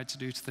Nathan tried to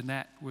do to the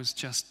net was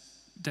just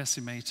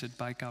decimated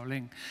by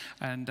Gaoling.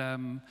 And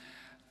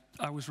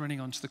I was running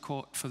onto the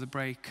court for the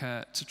break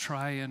to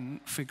try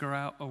and figure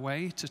out a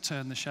way to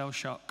turn the shell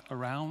shock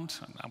around.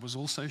 And I was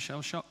also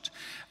shell shocked.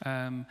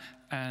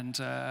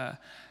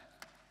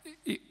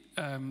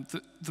 The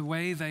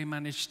way they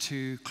managed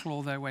to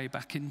claw their way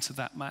back into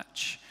that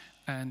match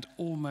and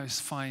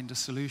almost find a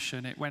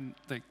solution,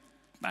 they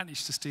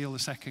managed to steal the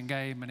second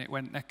game and it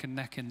went neck and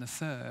neck in the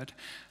third,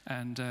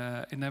 and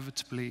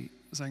inevitably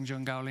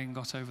Zhangjiang Gaoling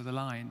got over the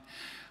line.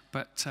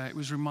 But it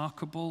was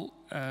remarkable,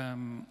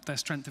 their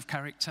strength of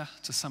character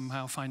to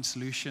somehow find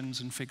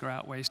solutions and figure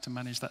out ways to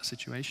manage that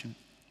situation.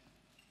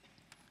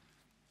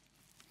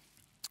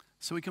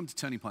 So we come to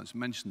turning points. We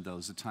mentioned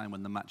those, a time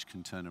when the match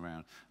can turn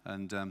around.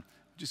 And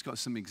just got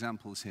some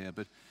examples here,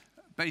 but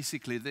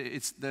basically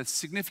there's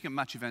significant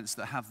match events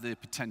that have the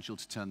potential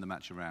to turn the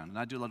match around. And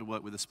I do a lot of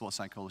work with a sports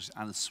psychologist,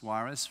 Ana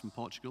Soares from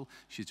Portugal.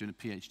 She's doing a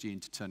PhD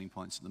into turning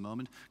points at the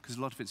moment, because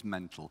a lot of it's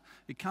mental.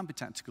 It can be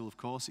tactical, of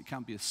course. It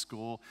can be a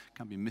score, it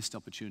can be a missed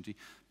opportunity.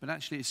 But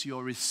actually it's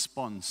your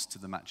response to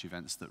the match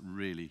events that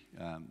really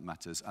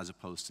matters, as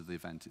opposed to the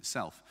event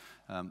itself.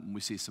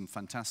 We see some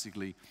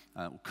fantastically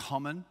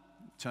common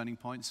turning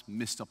points,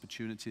 missed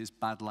opportunities,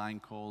 bad line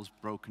calls,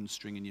 broken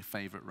string in your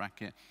favorite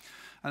racket.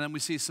 And then we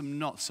see some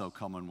not so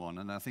common one.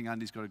 And I think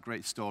Andy's got a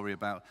great story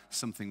about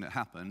something that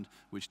happened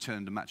which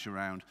turned a match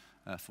around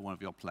for one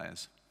of your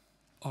players.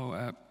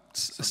 A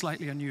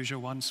slightly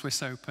unusual one,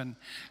 Swiss Open.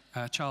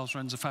 Charles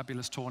runs a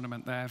fabulous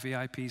tournament there,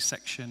 VIP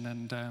section,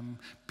 and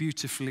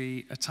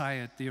beautifully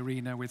attired the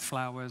arena with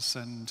flowers.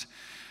 And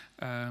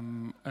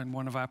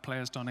one of our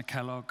players, Donna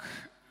Kellogg,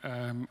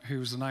 who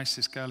was the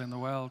nicest girl in the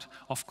world,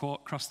 off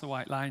court, cross the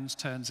white lines,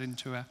 turns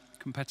into a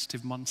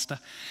competitive monster.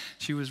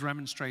 She was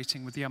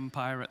remonstrating with the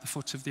umpire at the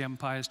foot of the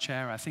umpire's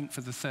chair, I think for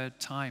the third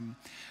time,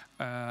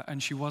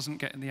 and she wasn't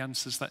getting the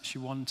answers that she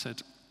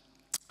wanted.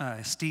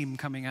 Steam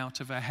coming out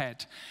of her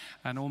head,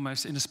 and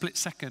almost in a split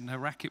second her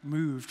racket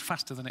moved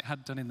faster than it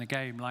had done in the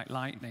game, like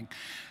lightning.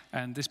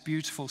 And this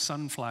beautiful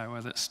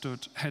sunflower that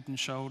stood head and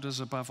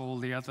shoulders above all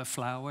the other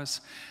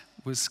flowers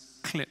was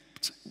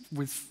clipped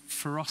with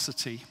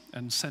ferocity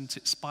and sent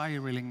it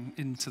spiraling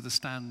into the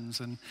stands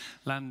and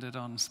landed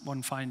on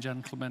one fine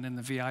gentleman in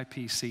the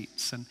VIP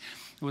seats. And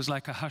it was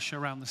like a hush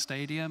around the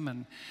stadium.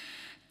 And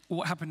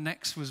what happened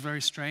next was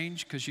very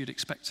strange, because you'd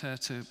expect her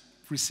to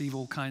receive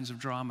all kinds of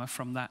drama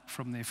from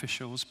the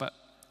officials, but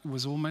it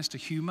was almost a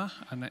humor,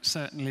 and it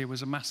certainly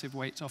was a massive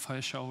weight off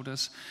her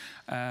shoulders.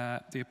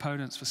 The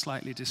opponents were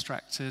slightly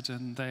distracted,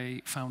 and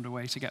they found a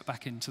way to get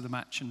back into the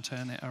match and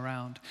turn it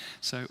around.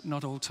 So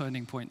not all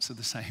turning points are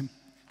the same.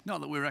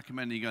 Not that we're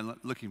recommending you go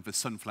looking for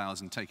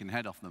sunflowers and taking the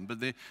head off them, but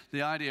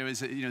the idea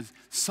is that, you know,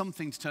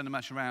 something to turn the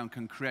match around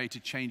can create a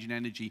change in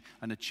energy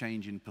and a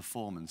change in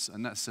performance.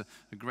 And that's a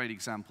great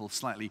example,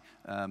 slightly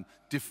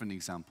different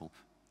example.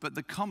 But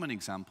the common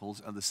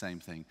examples are the same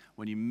thing.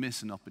 When you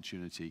miss an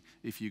opportunity,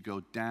 if you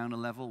go down a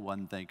level,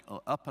 when they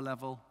go up a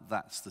level,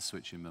 that's the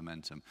switch in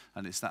momentum.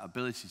 And it's that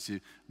ability to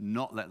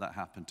not let that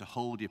happen, to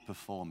hold your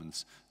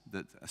performance,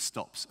 that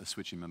stops a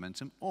switch in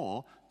momentum,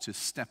 or to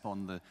step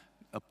on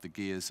up the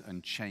gears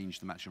and change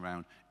the match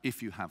around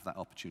if you have that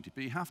opportunity.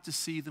 But you have to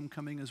see them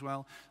coming as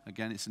well.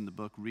 Again, it's in the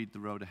book, read the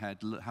road ahead,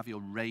 have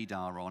your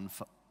radar on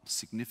for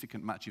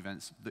significant match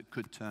events that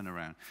could turn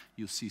around.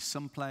 You'll see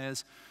some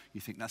players, you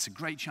think that's a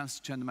great chance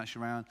to turn the match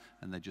around,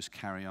 and they just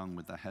carry on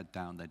with their head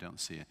down, they don't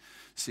see it.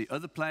 See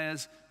other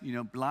players, you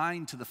know,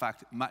 blind to the fact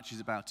that match is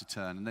about to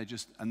turn,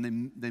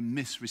 and they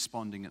miss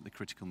responding at the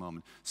critical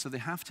moment. So they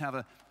have to have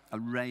a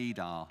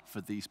radar for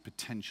these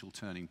potential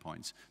turning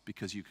points,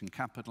 because you can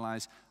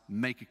capitalize,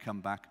 make a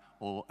comeback,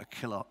 or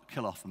kill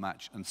off a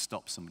match and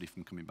stop somebody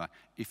from coming back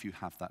if you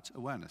have that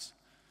awareness.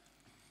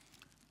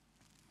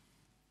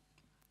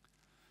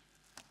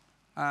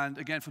 And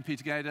again, from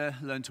Peter Gader,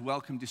 learn to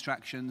welcome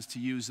distractions, to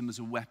use them as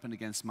a weapon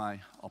against my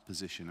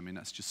opposition. I mean,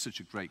 that's just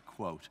such a great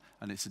quote,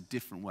 and it's a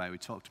different way. We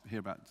talked here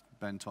about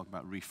Ben talk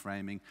about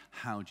reframing.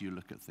 How do you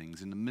look at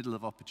things? In the middle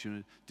of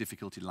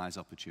difficulty lies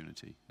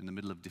opportunity. In the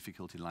middle of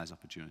difficulty lies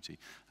opportunity,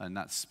 and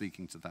that's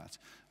speaking to that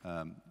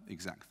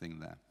exact thing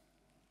there.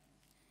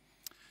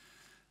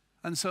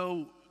 And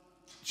so,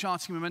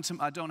 charting momentum,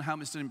 I don't know how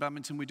it's done in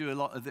badminton. We do a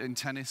lot of it in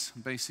tennis.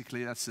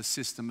 Basically, that's a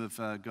system of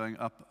going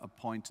up a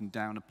point and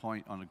down a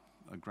point on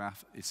a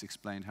graph. It's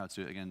explained how to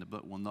do it again in the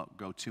book. We'll not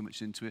go too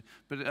much into it,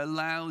 but it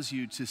allows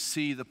you to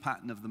see the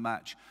pattern of the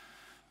match,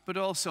 but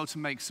also to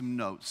make some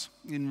notes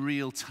in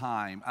real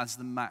time as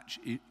the match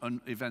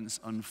events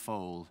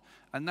unfold.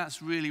 And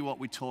that's really what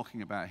we're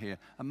talking about here.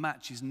 A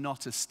match is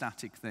not a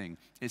static thing.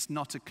 It's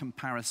not a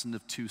comparison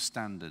of two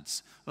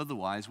standards.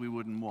 Otherwise, we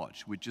wouldn't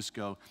watch. We'd just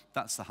go,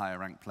 that's the higher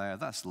ranked player,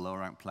 that's the lower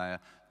ranked player,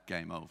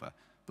 game over.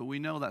 But we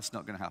know that's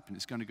not going to happen.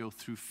 It's going to go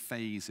through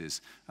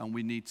phases. And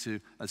we need to,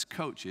 as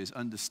coaches,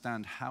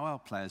 understand how our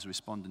players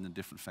respond in the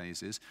different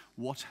phases,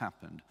 what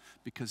happened.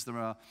 Because there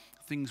are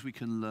things we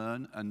can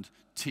learn and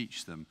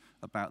teach them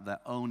about their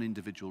own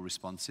individual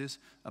responses,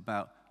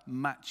 about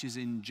matches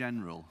in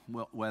general,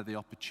 where the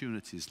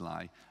opportunities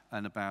lie,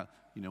 and about,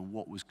 you know,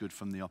 what was good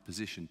from the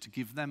opposition, to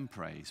give them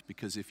praise.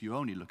 Because if you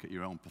only look at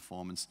your own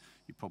performance,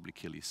 you probably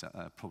kill yourself.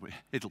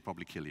 It'll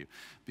probably kill you,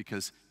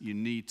 because you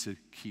need to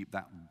keep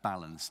that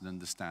balance and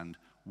understand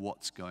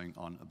what's going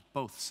on at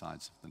both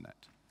sides of the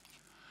net.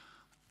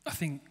 I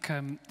think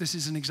this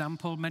is an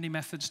example, many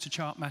methods to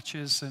chart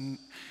matches, and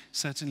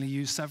certainly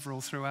used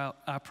several throughout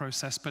our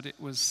process, but it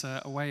was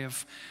a way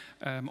of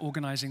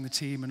organizing the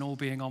team and all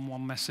being on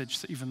one message,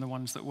 even the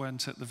ones that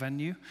weren't at the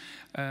venue.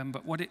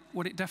 But what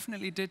it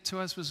definitely did to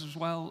us was as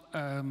well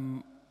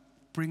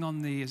bring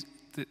on the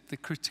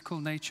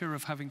critical nature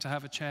of having to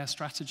have a chair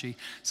strategy.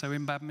 So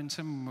in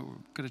badminton,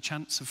 we've got a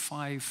chance of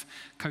 5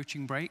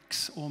 coaching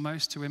breaks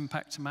almost to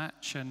impact a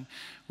match, and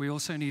we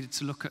also needed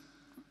to look at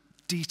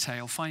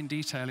detail, fine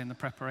detail in the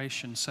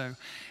preparation. So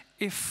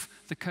if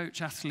the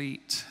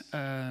coach-athlete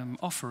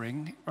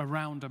offering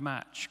around a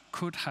match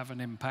could have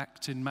an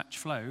impact in match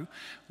flow,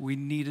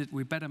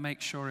 we better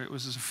make sure it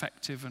was as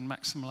effective and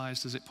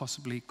maximized as it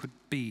possibly could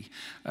be.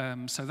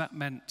 So that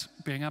meant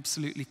being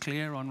absolutely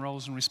clear on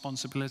roles and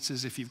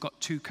responsibilities. If you've got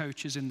two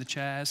coaches in the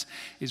chairs,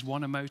 is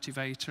one a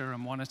motivator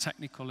and one a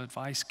technical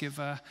advice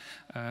giver?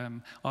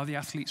 Are the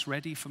athletes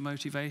ready for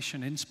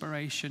motivation,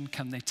 inspiration?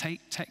 Can they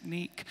take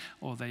technique,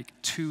 or are they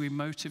too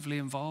emotively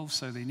involved,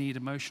 so they need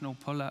emotional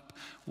pull-up?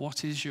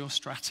 What is your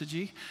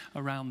strategy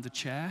around the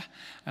chair?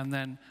 And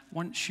then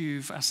once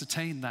you've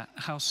ascertained that,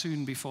 how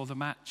soon before the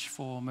match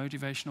for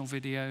motivational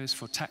videos,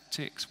 for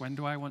tactics? When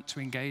do I want to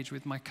engage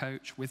with my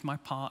coach, with my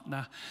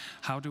partner?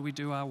 How do we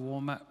do our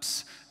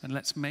warm-ups? And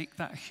let's make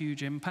that a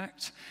huge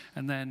impact.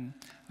 And then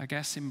I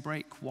guess in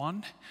break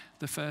one,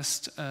 the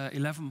first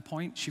 11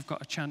 points, you've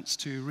got a chance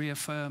to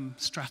reaffirm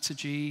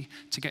strategy,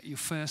 to get your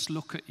first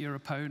look at your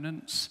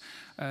opponents,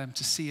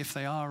 to see if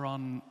they are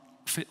on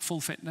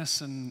full fitness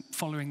and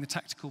following the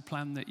tactical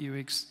plan that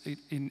you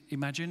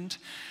imagined.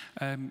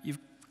 You've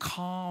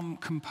calm,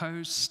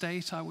 composed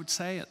state, I would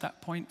say, at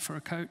that point for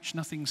a coach.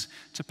 Nothing's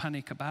to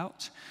panic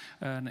about.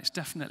 And it's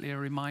definitely a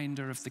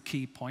reminder of the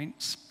key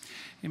points.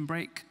 In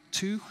break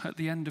two, at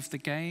the end of the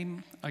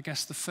game, I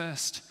guess the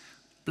first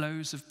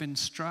blows have been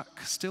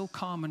struck, still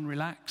calm and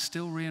relaxed,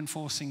 still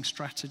reinforcing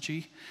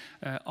strategy.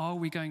 Are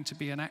we going to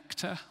be an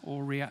actor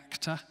or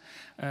reactor?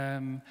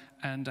 And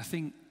I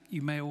think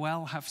you may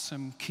well have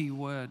some key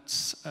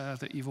words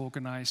that you've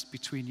organized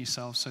between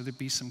yourselves, so there'd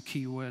be some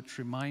key word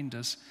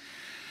reminders.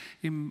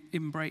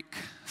 In break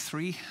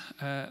three,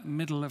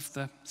 middle of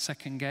the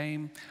second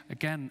game,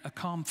 again, a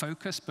calm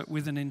focus, but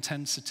with an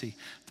intensity.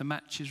 The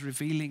match is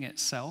revealing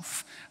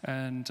itself,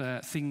 and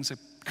things are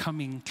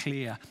coming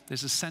clear.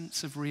 There's a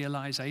sense of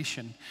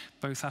realization,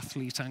 both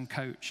athlete and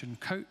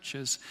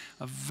coaches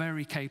are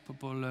very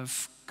capable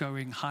of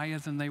going higher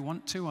than they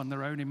want to on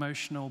their own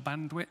emotional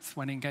bandwidth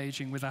when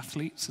engaging with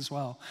athletes as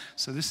well.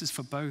 So this is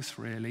for both,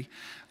 really.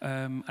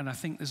 And I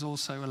think there's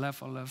also a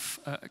level of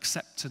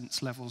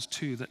acceptance levels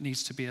too that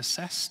needs to be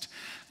assessed,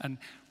 and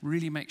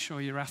really make sure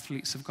your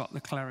athletes have got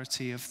the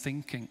clarity of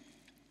thinking.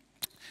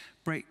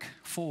 Break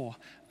four,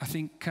 I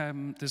think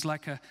there's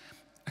like a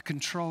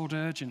controlled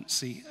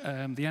urgency,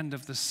 the end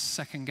of the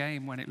second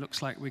game when it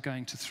looks like we're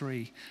going to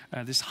three.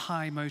 There's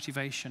high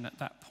motivation at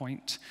that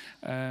point.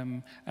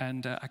 And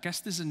I guess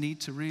there's a need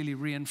to really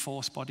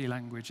reinforce body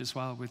language as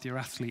well with your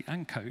athlete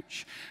and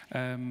coach,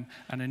 and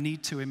a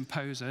need to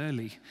impose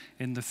early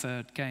in the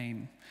third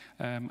game.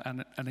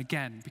 And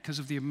again, because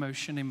of the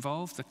emotion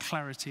involved, the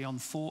clarity on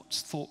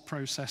thoughts, thought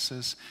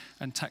processes,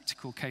 and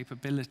tactical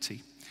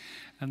capability.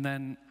 And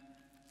then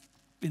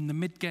in the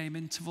mid-game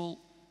interval,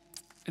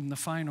 in the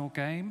final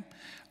game,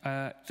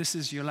 this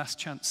is your last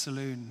chance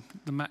saloon.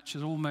 The match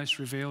has almost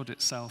revealed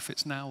itself.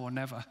 It's now or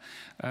never.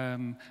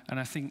 And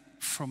I think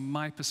from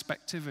my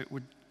perspective, it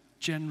would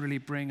generally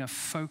bring a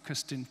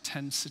focused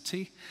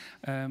intensity,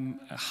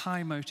 a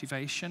high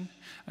motivation,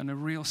 and a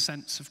real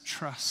sense of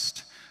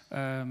trust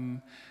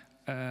and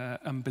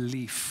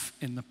belief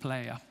in the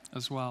player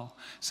as well.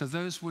 So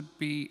those would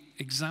be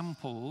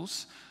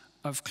examples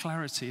of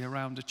clarity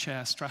around a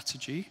chair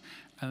strategy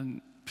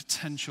and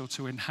potential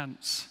to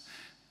enhance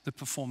the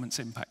performance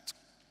impact.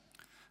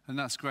 And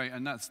that's great,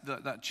 and that's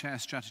that chair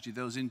strategy,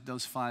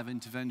 those 5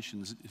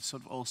 interventions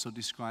sort of also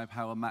describe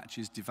how a match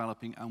is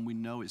developing, and we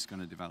know it's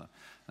going to develop.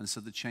 And so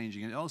the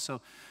changing. And it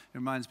also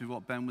reminds me of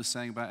what Ben was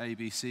saying about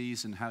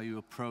ABCs and how you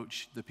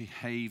approach the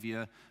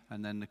behavior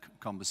and then the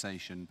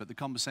conversation. But the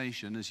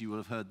conversation, as you will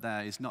have heard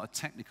there, is not a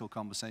technical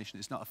conversation.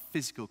 It's not a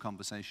physical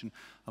conversation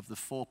of the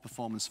 4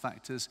 performance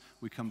factors.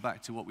 We come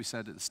back to what we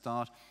said at the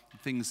start.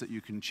 Things that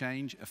you can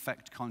change,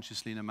 affect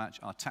consciously in a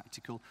match are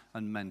tactical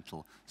and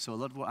mental. So a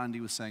lot of what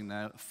Andy was saying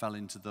there fell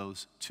into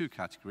those 2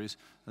 categories,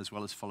 as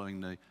well as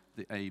following the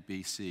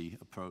ABC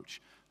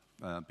approach,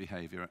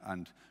 behavior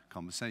and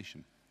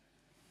conversation.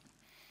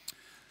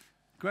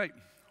 Great.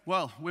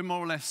 Well, we're more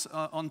or less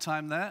on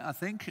time there, I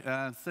think.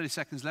 30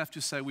 seconds left.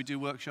 Just say we do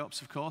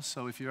workshops, of course.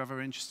 So if you're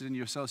ever interested in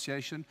your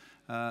association,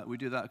 we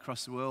do that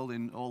across the world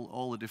in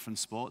all the different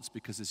sports,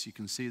 because as you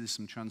can see, there's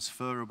some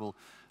transferable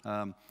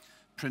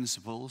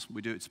principles.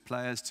 We do it to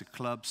players, to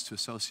clubs, to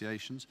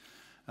associations.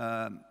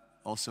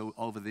 Also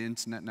over the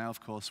internet now,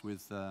 of course,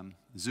 with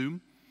Zoom.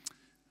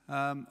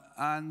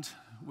 And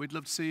we'd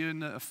love to see you in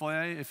the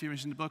foyer if you're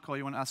interested in the book or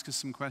you want to ask us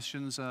some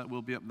questions.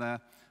 We'll be up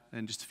there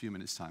in just a few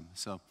minutes' time.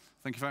 So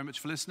thank you very much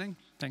for listening.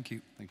 Thank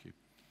you. Thank you.